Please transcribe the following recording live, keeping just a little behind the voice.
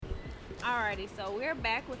Alrighty, so we're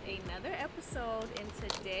back with another episode, and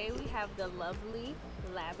today we have the lovely,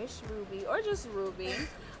 lavish Ruby, or just Ruby.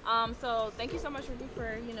 So thank you so much, Ruby,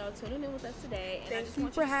 for tuning in with us today. And I Thank just you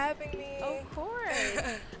want for you to, having me. of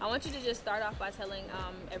course, I want you to just start off by telling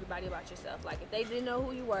everybody about yourself. Like, if they didn't know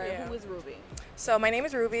who you were, Yeah. who is Ruby? So my name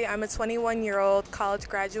is Ruby. I'm a 21-year-old college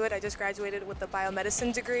graduate. I just graduated with a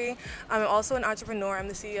biomedicine degree. I'm also an entrepreneur. I'm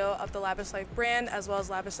the CEO of the Lavish Life brand as well as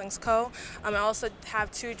Lavish Links Co. I also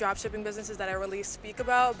have two dropshipping businesses that I really speak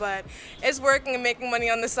about, but it's working and making money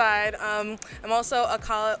on the side. I'm also a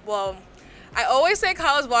I always say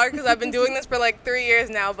college blogger because I've been doing this for like 3 years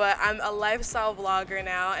now, but I'm a lifestyle blogger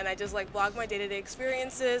now, and I just like blog my day-to-day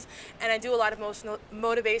experiences, and I do a lot of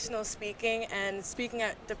motivational speaking and speaking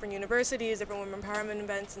at different universities, different women empowerment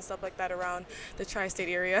events and stuff like that around the tri-state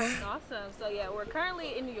area. Awesome. So yeah, we're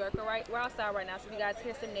currently in New York. We're outside right now. So if you guys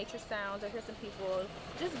hear some nature sounds or hear some people,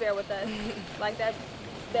 just bear with us. Like that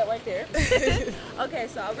right there. Okay,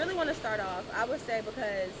 so I really want to start off. I would say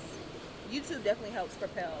because YouTube definitely helps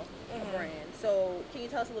propel a brand. So can you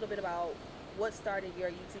tell us a little bit about what started your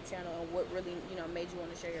YouTube channel and what really made you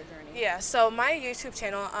want to share your journey? Yeah, so my YouTube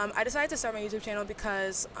channel, I decided to start my YouTube channel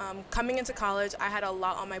because coming into college, I had a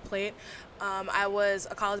lot on my plate. I was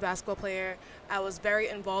a college basketball player. I was very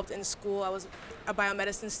involved in school. I was a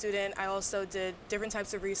biomedicine student. I also did different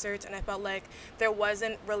types of research, and I felt like there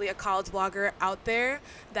wasn't really a college blogger out there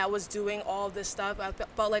that was doing all of this stuff. I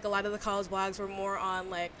felt like a lot of the college blogs were more on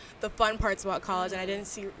like the fun parts about college, and I didn't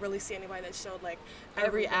really see anybody that showed like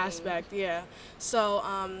every Everything. aspect. Yeah. So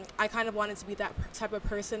I kind of wanted to be that type of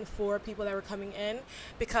person for people that were coming in,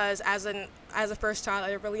 because as a first child,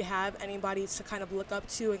 I didn't really have anybody to kind of look up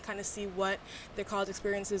to and kind of see what their college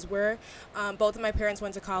experiences were. Both of my parents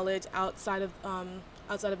went to college outside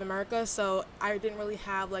of America, so I didn't really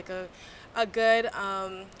have like a good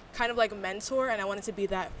kind of like mentor, and I wanted to be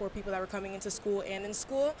that for people that were coming into school and in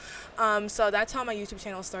school. So that's how my YouTube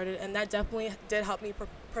channel started, and that definitely did help me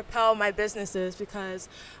propel my businesses, because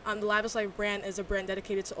the Lavish Life brand is a brand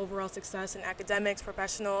dedicated to overall success in academics,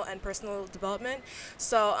 professional, and personal development.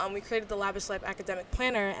 So we created the Lavish Life Academic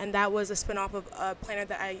Planner, and that was a spin-off of a planner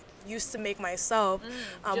that I used to make myself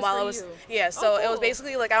Just while for I was you. so it was Cool.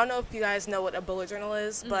 basically like, I don't know if you guys know what a bullet journal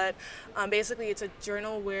is, but basically it's a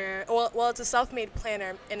journal where it's a self-made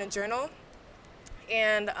planner in a journal,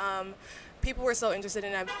 and people were so interested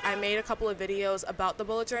in it. I made a couple of videos about the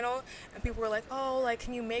bullet journal, and people were like, oh, like,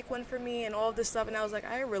 can you make one for me and all of this stuff, and I was like,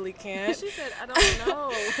 I really can't. She said, I don't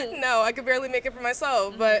know. No, I could barely make it for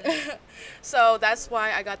myself, but so that's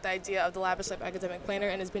why I got the idea of the Lavish Life Academic Planner,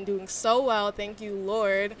 and it's been doing so well, thank you,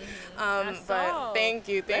 Lord. I saw. But thank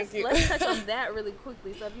you. Let's touch on that really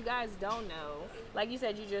quickly. So if you guys don't know, like you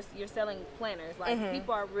said, you're selling planners. Like,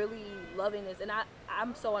 people are really loving this, and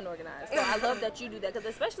I'm so unorganized. So I love that you do that, because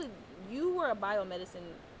especially you were a biomedicine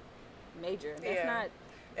major.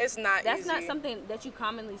 It's not That's easy. not something that you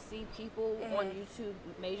commonly see people on YouTube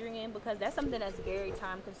majoring in, because that's something that's very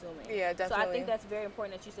time consuming. Yeah, So I definitely. think that's very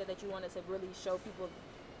important that you said that you wanted to really show people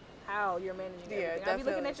how you're managing Yeah, everything. I'd be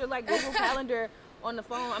looking definitely. at your like Google Calendar on the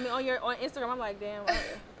phone. I mean, on Instagram. I'm like, damn. I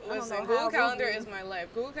don't Listen, know Google how Calendar Ruby- is my life.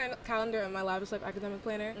 Google Calendar and my Lavish Life Academic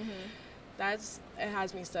Planner, it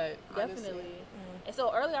has me set, honestly. Definitely. And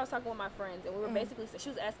so earlier I was talking with my friends, and we were basically, she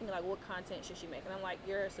was asking me like, what content should she make? And I'm like,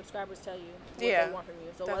 your subscribers tell you what Yeah, they want from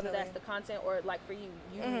you. So whether that's definitely. the content or like for you,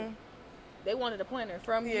 they wanted a planner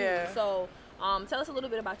from Yeah. you. So tell us a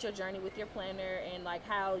little bit about your journey with your planner, and like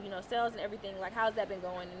how sales and everything. Like, how's that been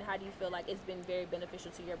going, and how do you feel like it's been very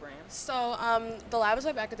beneficial to your brand? So the Lavish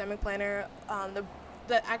Life Academic Planner,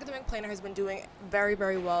 the academic planner has been doing very,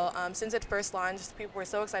 very well. Since it first launched, people were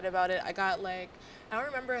so excited about it. I got like, I don't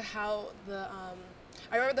remember how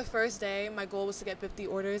I remember the first day, my goal was to get 50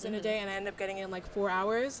 orders in a day, and I ended up getting it in like 4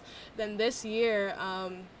 hours. Then this year,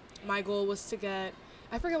 my goal was to get,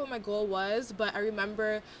 I forget what my goal was, but I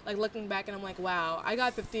remember like looking back and I'm like, wow, I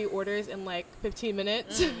got 50 orders in like 15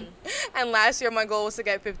 minutes. And last year my goal was to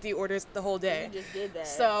get 50 orders the whole day. You just did that.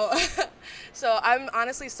 So, so I'm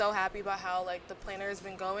honestly so happy about how like the planner has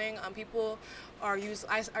been going. People are used.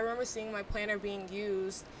 I remember seeing my planner being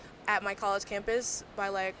used at my college campus by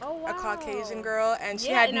like Oh, a wow. Caucasian girl, and she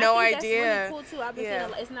Yeah, had and no I think idea. That's really cool too. I've been Yeah.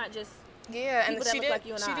 seeing it's not just Yeah, and people that she look didn't. like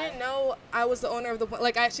you and She I. didn't know I was the owner of the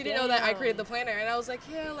she didn't know that I Damn. created the planner, and I was like,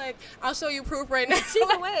 yeah, like I'll show you proof right now. she's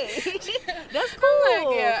away. That's cool. I'm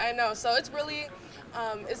like, yeah, I know. So it's really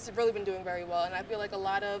been doing very well, and I feel like a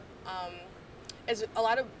lot of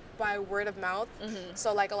by word of mouth.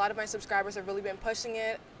 So like a lot of my subscribers have really been pushing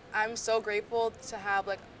it. I'm so grateful to have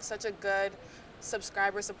like such a good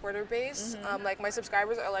subscriber supporter base. Like my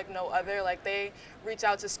subscribers are like no other. Like they reach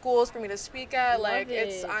out to schools for me to speak at.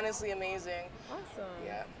 It's honestly amazing. Awesome.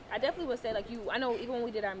 Yeah. I definitely would say, like, I know even when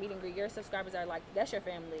we did our meet and greet, your subscribers are like, that's your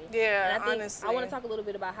family. Yeah, and I think honestly. I want to talk a little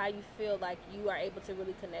bit about how you feel like you are able to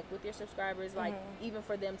really connect with your subscribers, like, even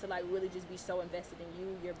for them to, like, really just be so invested in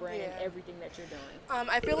you, your brand, and everything that you're doing.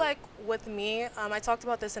 I feel like with me, I talked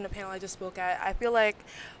about this in a panel I just spoke at. I feel like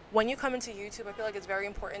when you come into YouTube, I feel like it's very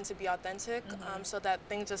important to be authentic, so that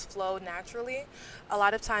things just flow naturally. A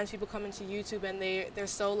lot of times people come into YouTube and they're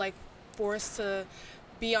so, like, forced to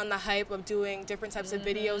be on the hype of doing different types of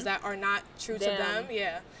videos that are not true to them,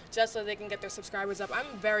 just so they can get their subscribers up. I'm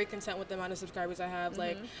very content with the amount of subscribers I have.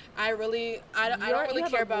 Like, I don't really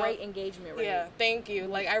care about great engagement rate. Yeah, thank you.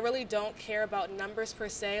 Like, I really don't care about numbers per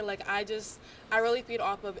se. Like, I really feed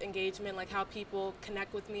off of engagement, like how people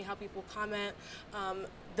connect with me, how people comment,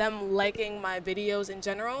 them liking my videos in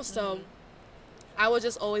general. So I was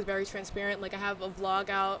just always very transparent. Like, I have a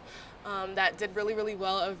vlog out that did really, really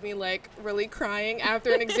well of me, like, really crying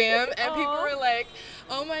after an exam. And people were like,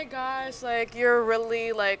 oh my gosh, like, you're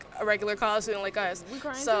really, like, a regular college student like us. We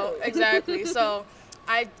crying so, too. Exactly. So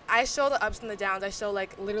I show the ups and the downs. I show,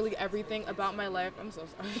 like, literally everything about my life. I'm so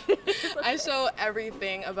sorry. I show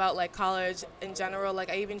everything about, like, college in general. Like,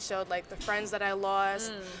 I even showed, like, the friends that I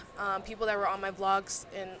lost, people that were on my vlogs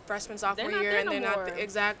in freshman, sophomore year, and they're not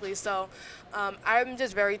exactly. So I'm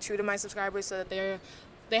just very true to my subscribers so that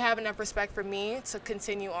they have enough respect for me to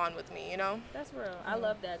continue on with me, you know? That's real. I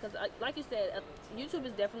love that because, like you said, YouTube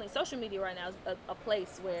is definitely, social media right now is a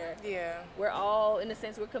place where we're all, in a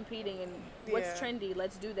sense, we're competing and what's trendy,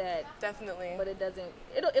 let's do that. Definitely. But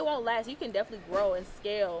it won't last. You can definitely grow and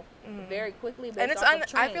scale very quickly. And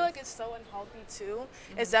I feel like it's so unhealthy too.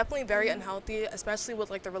 It's definitely very unhealthy, especially with,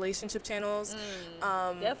 like, the relationship channels.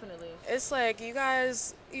 Definitely. It's like you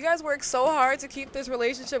guys work so hard to keep this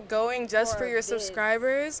relationship going just for your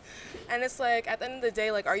subscribers, and it's like at the end of the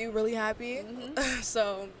day, like, are you really happy?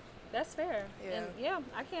 So that's fair. Yeah. And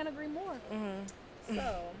I can't agree more.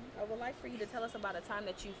 So I would like for you to tell us about a time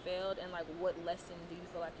that you failed and, like, what lesson do you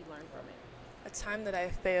feel like you learned from it? A time that I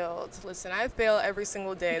failed. Listen, I fail every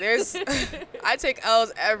single day. I take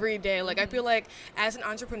L's every day. Like, I feel like as an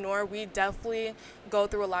entrepreneur, we definitely go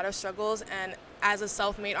through a lot of struggles. And as a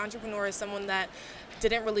self-made entrepreneur, as someone that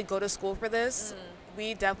didn't really go to school for this,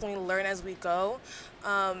 we definitely learn as we go.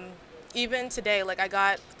 Even today, like, I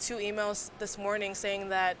got 2 emails this morning saying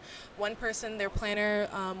that one person, their planner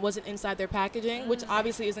wasn't inside their packaging, which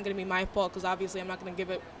obviously isn't going to be my fault because obviously I'm not going to give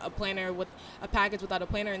it a planner with a package without a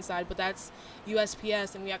planner inside, but that's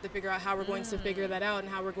USPS, and we have to figure out how we're going to figure that out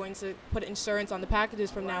and how we're going to put insurance on the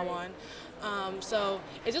packages from now on. So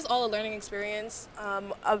it's just all a learning experience.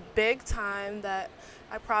 A big time that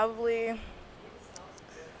I probably...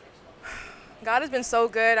 God has been so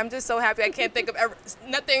good. I'm just so happy. I can't think of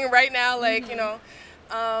nothing right now. Like, you know,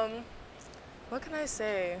 what can I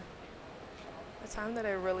say? The time that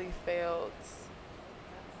I really failed.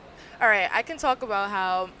 All right, I can talk about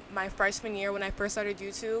how my freshman year when I first started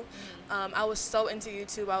YouTube, I was so into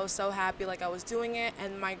YouTube. I was so happy, like, I was doing it,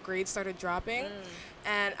 and my grades started dropping.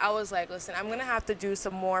 And I was like, listen, I'm going to have to do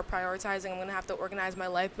some more prioritizing. I'm going to have to organize my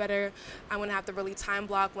life better. I'm going to have to really time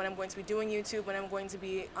block when I'm going to be doing YouTube, when I'm going to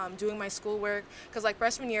be doing my schoolwork. Because, like,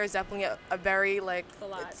 freshman year is definitely a very, like,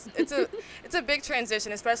 it's a big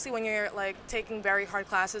transition, especially when you're, like, taking very hard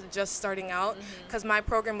classes just starting out. Because my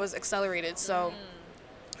program was accelerated. So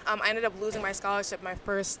I ended up losing my scholarship my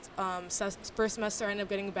first semester. I ended up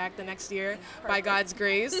getting it back the next year by God's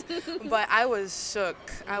grace. But I was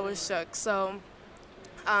shook. So...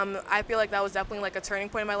 I feel like that was definitely, like, a turning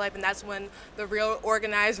point in my life, and that's when the real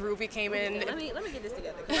organized Ruby came in. Let me get this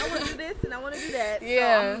together, because I want to do this and I want to do that. Yeah. So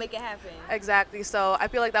I'm going to make it happen. Exactly. So I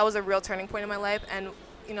feel like that was a real turning point in my life, and,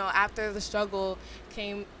 you know, after the struggle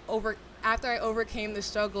after I overcame the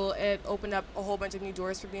struggle, it opened up a whole bunch of new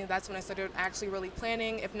doors for me, and that's when I started actually really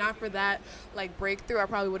planning. If not for that, like, breakthrough, I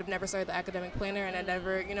probably would have never started the academic planner, and I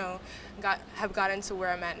never, you know, have gotten to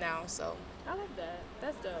where I'm at now. So I love that.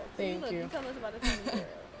 That's dope. Thank you. Tell us about the time you failed.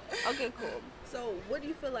 Okay, cool. So what do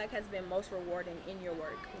you feel like has been most rewarding in your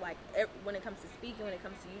work? Like, when it comes to speaking, when it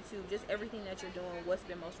comes to YouTube, just everything that you're doing, what's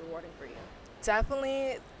been most rewarding for you?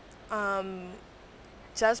 Definitely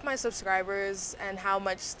just my subscribers and how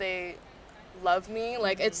much they love me.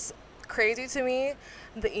 Like, it's crazy to me,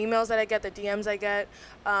 the emails that I get, the DMs I get.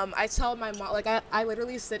 I tell my mom, like, I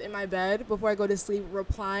literally sit in my bed before I go to sleep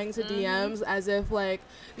replying to DMs as if, like,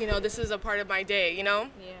 you know, this is a part of my day, you know?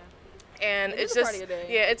 Yeah. And it's just,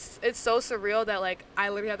 it's so surreal that, like, I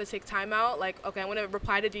literally have to take time out. Like, okay, I'm going to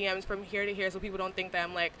reply to DMs from here to here so people don't think that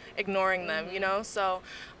I'm, like, ignoring them, you know? So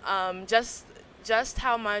just just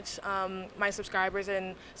how much my subscribers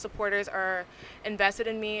and supporters are invested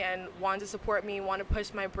in me and want to support me, want to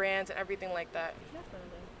push my brands and everything like that. Definitely.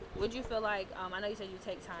 Would you feel like, I know you said you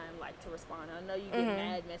take time, like, to respond. I know you get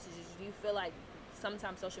mad messages. Do you feel like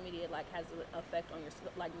sometimes social media, like, has an effect on your,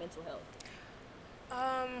 like, mental health?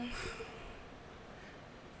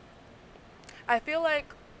 I feel like,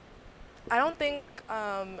 I don't think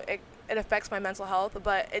it affects my mental health,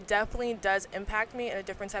 but it definitely does impact me in a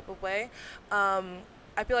different type of way.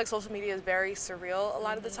 I feel like social media is very surreal a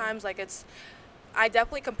lot of the times. Like, I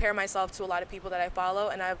definitely compare myself to a lot of people that I follow,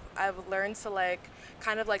 and I've learned to, like,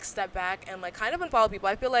 kind of, like, step back and, like, kind of unfollow people.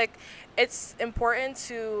 I feel like it's important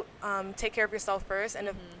to take care of yourself first, and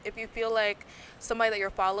if you feel like somebody that you're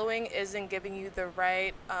following isn't giving you the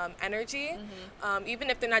right energy, even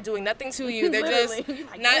if they're not doing nothing to you, they're just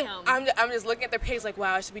like, not. I'm just looking at their page like,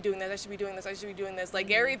 wow, I should be doing this. I should be doing this. I should be doing this. Like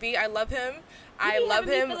Gary Vee, I love him. I love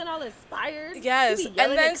him. Feeling all inspired. Yes,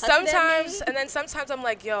 and then sometimes I'm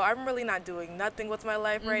like, yo, I'm really not doing nothing with my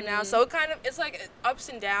life right now. So it's like ups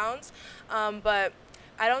and downs, but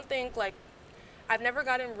I don't think, like, I've never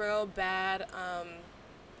gotten real bad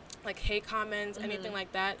like hate comments, anything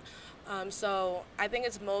like that. So I think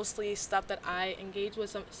it's mostly stuff that I engage with,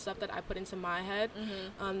 some stuff that I put into my head,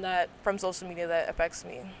 that from social media that affects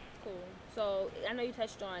me. Cool. So I know you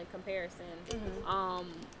touched on comparison.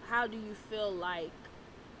 How do you feel like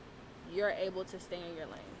you're able to stay in your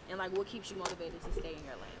lane, and like what keeps you motivated to stay in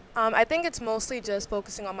your lane? I think it's mostly just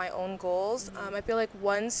focusing on my own goals. I feel like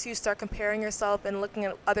once you start comparing yourself and looking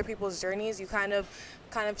at other people's journeys, you kind of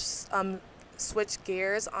switch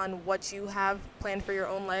gears on what you have planned for your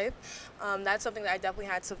own life. That's something that I definitely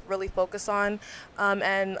had to really focus on.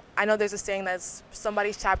 And I know there's a saying that's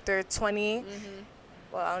somebody's chapter 20.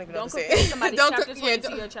 Well, I don't even know what to say. Don't compare somebody's chapter 20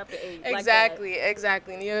 to your chapter 8.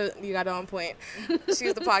 Exactly. And you got it on point.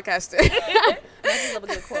 She's the podcaster. I just love a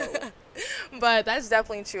good quote. But that's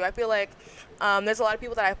definitely true. I feel like there's a lot of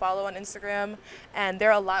people that I follow on Instagram, and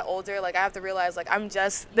they're a lot older. Like, I have to realize, like, I'm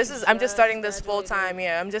just starting this full time.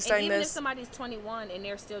 Yeah, I'm just starting even this. If somebody's 21 and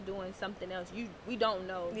they're still doing something else, we don't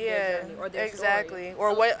know their journey or their exactly,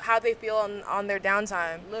 story. Or how they feel on their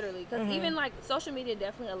downtime. Literally, because even like social media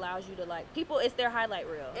definitely allows you to, like, people, it's their highlight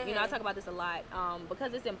reel. You know, I talk about this a lot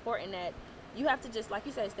because it's important that you have to just, like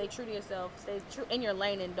you said, stay true to yourself, stay true in your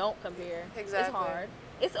lane, and don't compare. Exactly. It's hard.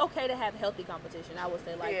 It's okay to have healthy competition. I would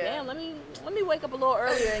say, like, damn, let me wake up a little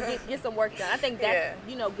earlier and get some work done. I think that's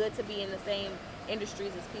good to be in the same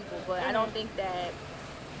industries as people, but I don't think that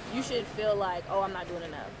you should feel like, oh, I'm not doing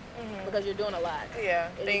enough, because you're doing a lot. Yeah,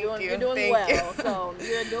 You're doing well, so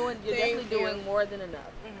you're definitely doing more than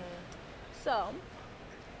enough. So,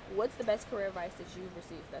 what's the best career advice that you've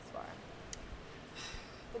received thus far?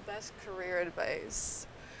 The best career advice.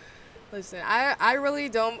 Listen, I really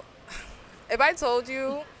don't. If I told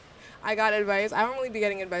you I got advice, I don't really be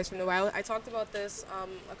getting advice from nobody. I talked about this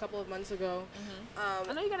a couple of months ago.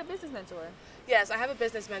 I know you got a business mentor. Yes, I have a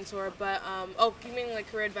business mentor, but you mean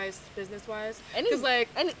like career advice business wise? Because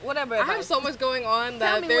whatever. I have so much going on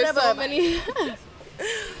that there's so many.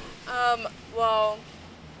 Well,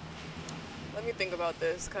 let me think about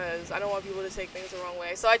this, because I don't want people to take things the wrong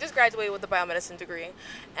way. So I just graduated with a biomedicine degree,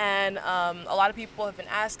 and a lot of people have been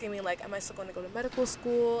asking me, like, am I still going to go to medical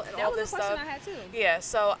school and all this stuff? That was a question I had too. Yeah,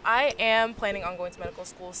 so I am planning on going to medical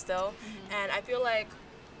school still, and I feel like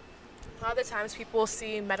a lot of the times people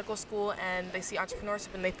see medical school and they see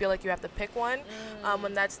entrepreneurship and they feel like you have to pick one,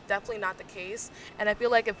 when that's definitely not the case. And I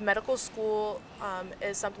feel like if medical school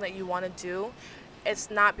is something that you want to do,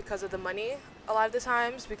 it's not because of the money a lot of the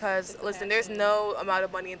times, because listen, there's no amount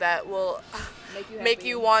of money that will make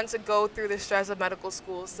you want to go through the stress of medical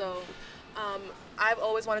school. So I've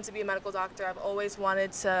always wanted to be a medical doctor. I've always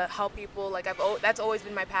wanted to help people. Like, that's always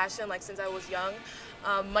been my passion, like, since I was young.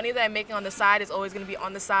 Money that I'm making on the side is always going to be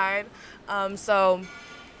on the side. So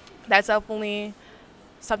that's definitely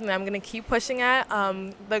something that I'm going to keep pushing at.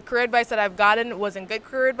 The career advice that I've gotten wasn't good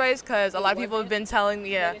career advice, because a lot of people have been telling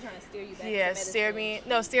me, trying to steer you back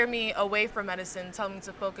to steer me away from medicine, telling me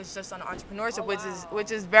to focus just on entrepreneurship,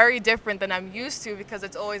 which is very different than I'm used to, because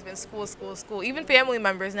it's always been school. Even family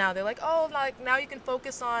members now, they're like, oh, like, now you can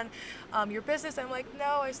focus on your business. I'm like,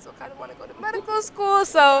 no, I still kind of want to go to medical school.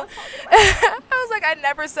 So I was like, I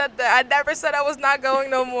never said that. I never said I was not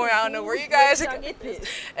going no more. I don't know where you guys are.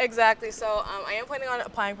 Exactly. So I am planning on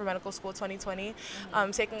applying for medical school 2020,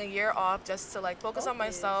 taking a year off just to, like, focus on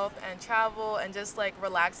myself and travel and just, like,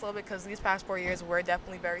 relax a little bit, because these past 4 years were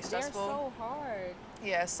definitely very stressful. They're so hard.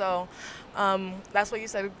 Yeah, so that's what you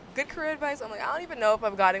said. Good career advice. I'm like, I don't even know if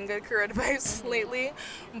I've gotten good career advice lately,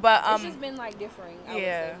 but it's just been, like, differing. I would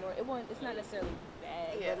say more. It's not necessarily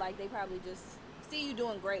bad, but, like, they probably just see you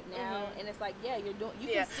doing great now, and it's like, yeah, you're doing. You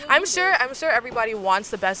Yeah, can still I'm do sure. this. I'm sure everybody wants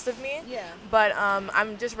the best of me. Yeah. But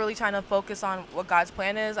I'm just really trying to focus on what God's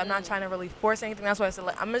plan is. I'm not trying to really force anything. That's why I said,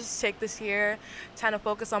 like, I'm gonna just take this year, trying to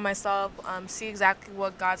focus on myself, see exactly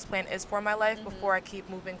what God's plan is for my life before I keep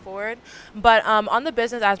moving forward. But on the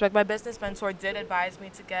business aspect, my business mentor did advise me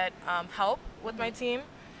to get help with my team.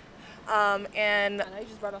 And I know you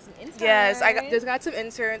just brought on some interns. yes, just got some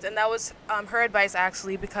interns, and that was her advice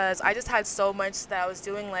actually, because I just had so much that I was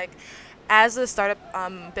doing. Like, as a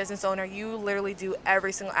startup business owner, you literally do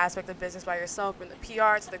every single aspect of business by yourself, from the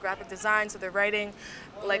PR to the graphic design to the writing,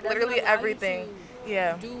 like That's literally gonna allow you everything. to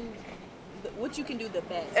Yeah. Do what you can do the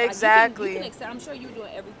best. Exactly. Like you can I'm sure you were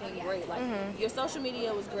doing everything great. Like your social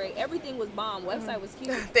media was great. Everything was bomb. Website was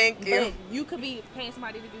cute. Thank you. But you could be paying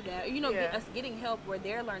somebody to do that. You know, Yeah. getting help where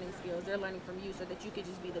they're learning skills. They're learning from you, so that you could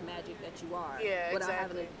just be the magic that you are. Yeah, without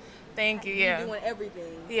exactly. having Thank to you. be Yeah. doing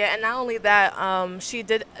everything. Yeah, and not only that, she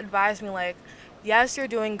did advise me, like, yes, you're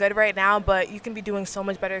doing good right now, but you can be doing so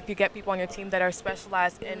much better if you get people on your team that are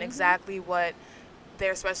specialized in exactly what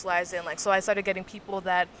they're specialized in. Like, so I started getting people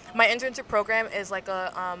that my internship program is like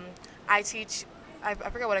I teach. I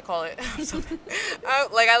forget what I call it.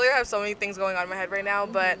 Like, I literally have so many things going on in my head right now,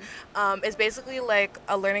 but it's basically like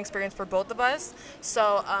a learning experience for both of us.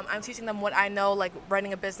 So I'm teaching them what I know, like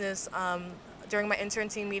running a business. During my intern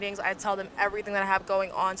team meetings, I tell them everything that I have going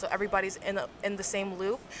on, so everybody's in the same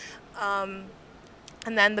loop.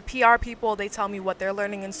 And then the PR people, they tell me what they're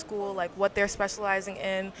learning in school, like what they're specializing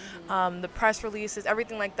in, the press releases,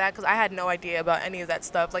 everything like that, because I had no idea about any of that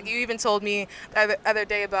stuff. Like, you even told me the other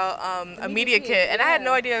day about a media kit, and I had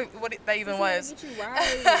no idea what that even was. Get you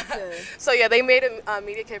right. So yeah, they made a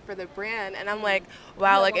media kit for the brand, and I'm like,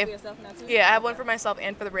 wow, You like have if one for yourself now too? yeah, I have one for myself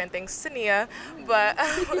and for the brand. Thanks to Nia, but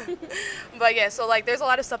but yeah, so like there's a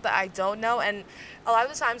lot of stuff that I don't know, and a lot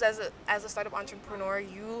of the times as a startup entrepreneur,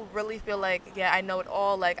 you really feel like, yeah, I know it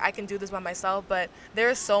all, like I can do this by myself, but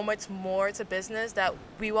there's so much more to business that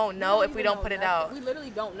we won't know if we don't put it out. We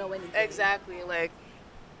literally don't know anything.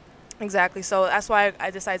 Exactly. So that's why I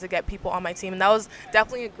decided to get people on my team, and that was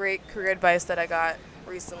definitely a great career advice that I got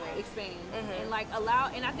recently. Expand and like allow,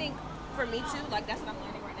 and I think for me too, like that's what I'm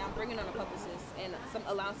learning right now. I'm bringing on a publicist and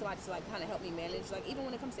allowing somebody to like kind of help me manage, like even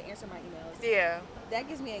when it comes to answering my emails. Yeah. That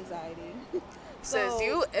gives me anxiety. Sis,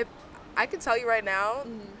 if I can tell you right now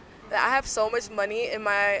that I have so much money in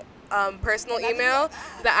my personal email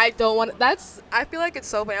that I don't want. I feel like it's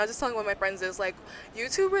so funny. I was just telling one of my friends this, like,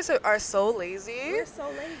 YouTubers are so lazy. We're so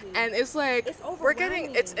lazy. And it's like It's we're getting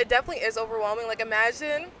overwhelming. it definitely is overwhelming. Like,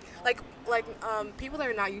 imagine like people that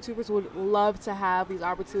are not YouTubers would love to have these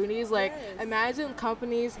opportunities. Like, Yes. imagine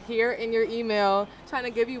companies here in your email trying to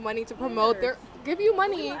give you money to promote give you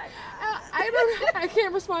money. I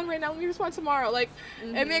can't respond right now. Let me respond tomorrow. Like,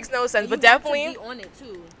 it makes no sense. You But have to definitely be on it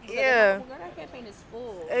too. Yeah. Like, oh my God, our campaign is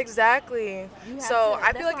full. Exactly. You have So to-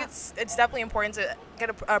 I feel that's like why- it's definitely important to get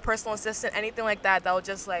a personal assistant, anything like that. That will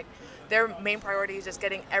just like their main priority is just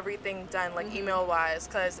getting everything done, like email wise,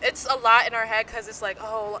 because it's a lot in our head. Because it's like,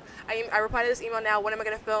 oh, I reply to this email now. When am I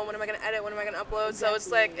gonna film? When am I gonna edit? When am I gonna upload? So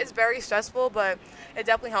it's like it's very stressful, but it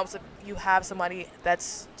definitely helps if you have somebody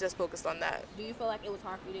that's just focused on that. Do you feel like it was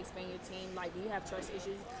hard for you to expand your team? Like, do you have trust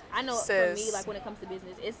issues? I know for Sis. me, like when it comes to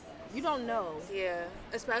business, it's you don't know. Yeah,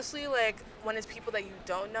 especially like when it's people that you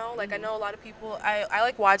don't know. Like I know a lot of people. I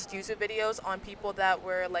like watched YouTube videos on people that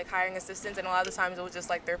were like hiring assistants, and a lot of the times it was just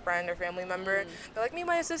like their friend or family member. They're like, "Me,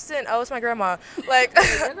 my assistant. Oh, it's my grandma." Like,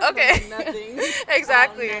 okay, Nothing.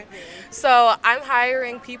 exactly. Nothing. So I'm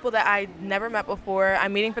hiring people that I never met before.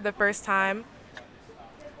 I'm meeting for the first time.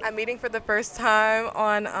 On,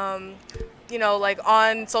 like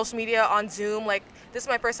on social media, on Zoom. Like, this is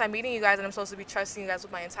my first time meeting you guys, and I'm supposed to be trusting you guys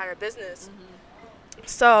with my entire business.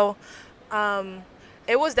 So,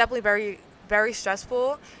 it was definitely very, very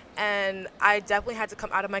stressful, and I definitely had to come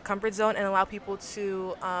out of my comfort zone and allow people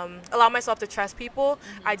to, allow myself to trust people.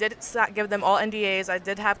 I did give them all NDAs. I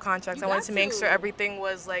did have contracts. You I wanted got to make to. sure everything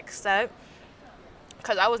was like set,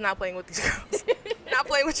 because I was not playing with these girls. Not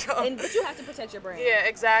playing with y'all. But you have to protect your brand. Yeah,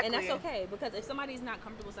 exactly. And that's okay, because if somebody's not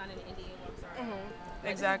comfortable signing an NDA, well, I'm sorry. Like,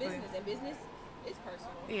 Exactly. This is business, and business is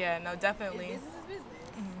personal. Yeah, no, definitely. Business is business.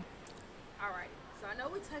 All right. So I know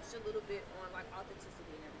we touched a little bit on like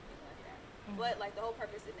authenticity and everything like that, but like the whole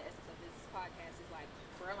purpose and the essence of this podcast is like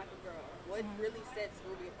Burn Like a Girl. What really sets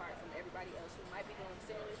Ruby apart from everybody else who might be doing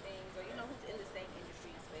similar things, or who's in the same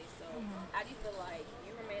industry and space? So how do you feel like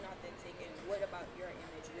you remain authentic, and what about your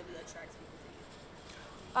image really attracts people to you?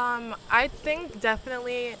 I think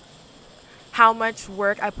definitely how much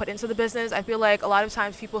work I put into the business. I feel like a lot of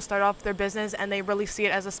times people start off their business and they really see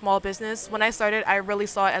it as a small business. When I started, I really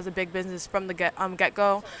saw it as a big business from the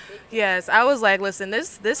get-go. Yes, I was like, listen,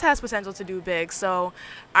 this has potential to do big. So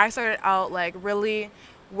I started out like really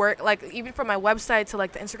work, like even from my website to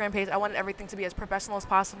like the Instagram page, I wanted everything to be as professional as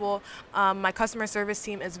possible. My customer service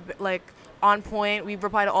team is like on point. We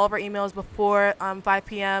reply to all of our emails before 5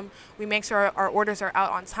 p.m. We make sure our orders are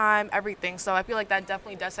out on time, everything. So I feel like that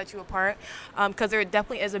definitely does set you apart, because there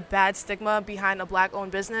definitely is a bad stigma behind a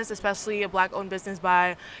black-owned business, especially a black-owned business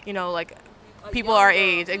by, like people our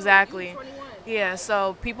age. Exactly. Yeah,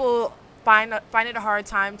 so people find it a hard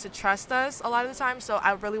time to trust us a lot of the time. So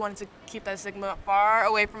I really wanted to keep that stigma far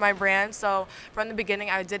away from my brand. So from the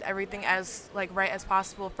beginning, I did everything as like right as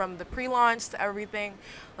possible, from the pre-launch to everything,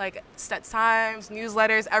 like set times,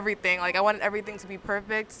 newsletters, everything. Like I wanted everything to be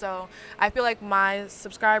perfect. So I feel like my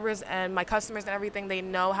subscribers and my customers and everything, they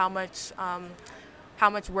know how much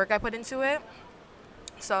work I put into it.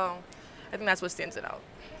 So I think that's what stands it out.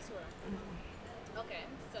 Okay,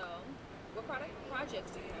 so what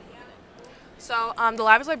projects do you have? So the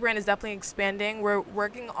Lavish Life brand is definitely expanding. We're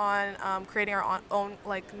working on creating our own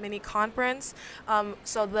like mini conference.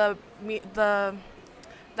 So the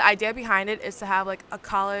idea behind it is to have like a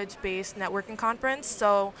college-based networking conference.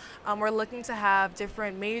 So we're looking to have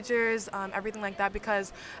different majors, everything like that,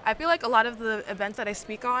 because I feel like a lot of the events that I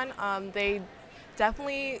speak on, they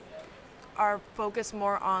definitely are focused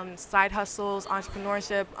more on side hustles,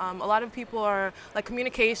 entrepreneurship. A lot of people are like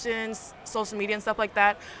communications, social media and stuff like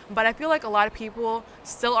that. But I feel like a lot of people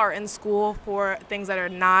still are in school for things that are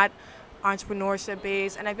not entrepreneurship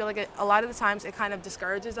based. And I feel like a lot of the times it kind of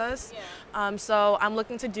discourages us. Yeah. So I'm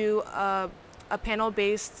looking to do a panel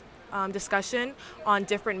based discussion on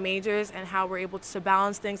different majors and how we're able to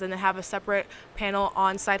balance things, and then have a separate panel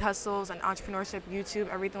on side hustles and entrepreneurship, YouTube,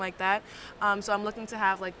 everything like that. So I'm looking to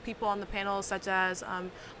have like people on the panel such as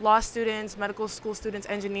law students, medical school students,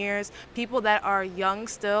 engineers, people that are young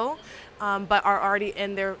still, but are already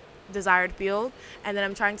in their desired field. And then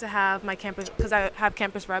I'm trying to have my campus, because I have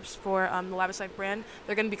campus reps for the Lavish Life brand.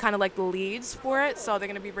 They're going to be kind of like the leads for it, so they're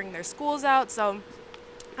going to be bringing their schools out. So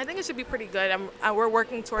I think it should be pretty good. We're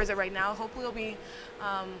working towards it right now. Hopefully it'll be,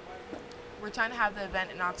 we're trying to have the event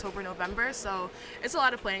in October, November. So it's a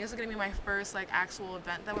lot of planning. This is going to be my first like actual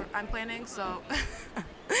event that I'm planning. So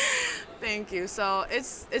thank you. So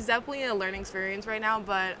it's definitely a learning experience right now,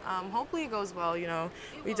 but hopefully it goes well.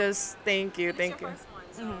 We just thank you. It's your first one,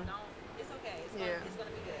 so it's okay. It's gonna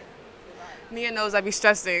be good. Nia knows I be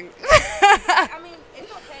stressing. I mean,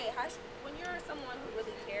 it's okay. When you're someone who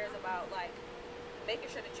really cares about like making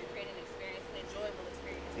sure that you're creating an experience, an enjoyable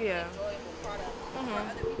experience, an enjoyable product for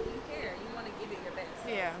other people you care. You want to give it your best.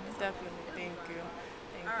 Yeah, definitely. Thank you.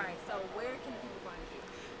 All right. So where can people find you?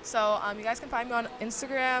 So you guys can find me on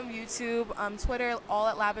Instagram, YouTube, Twitter, all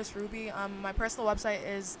at Lavish Ruby. My personal website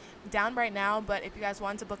is down right now, but if you guys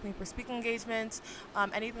want to book me for speaking engagements,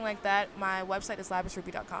 anything like that, my website is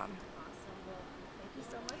lavishruby.com. Awesome. Well, thank you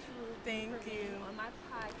so much, Ruby, Thank for being you. on my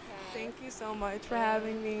podcast. Thank you so much for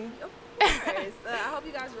having me. Of course. I hope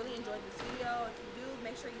you guys really enjoyed this video. If you do,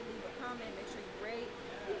 make sure you leave a comment, make sure you rate.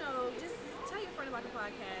 Just tell your friend about the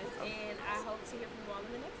podcast, and I hope to hear from you all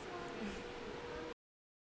in the next one.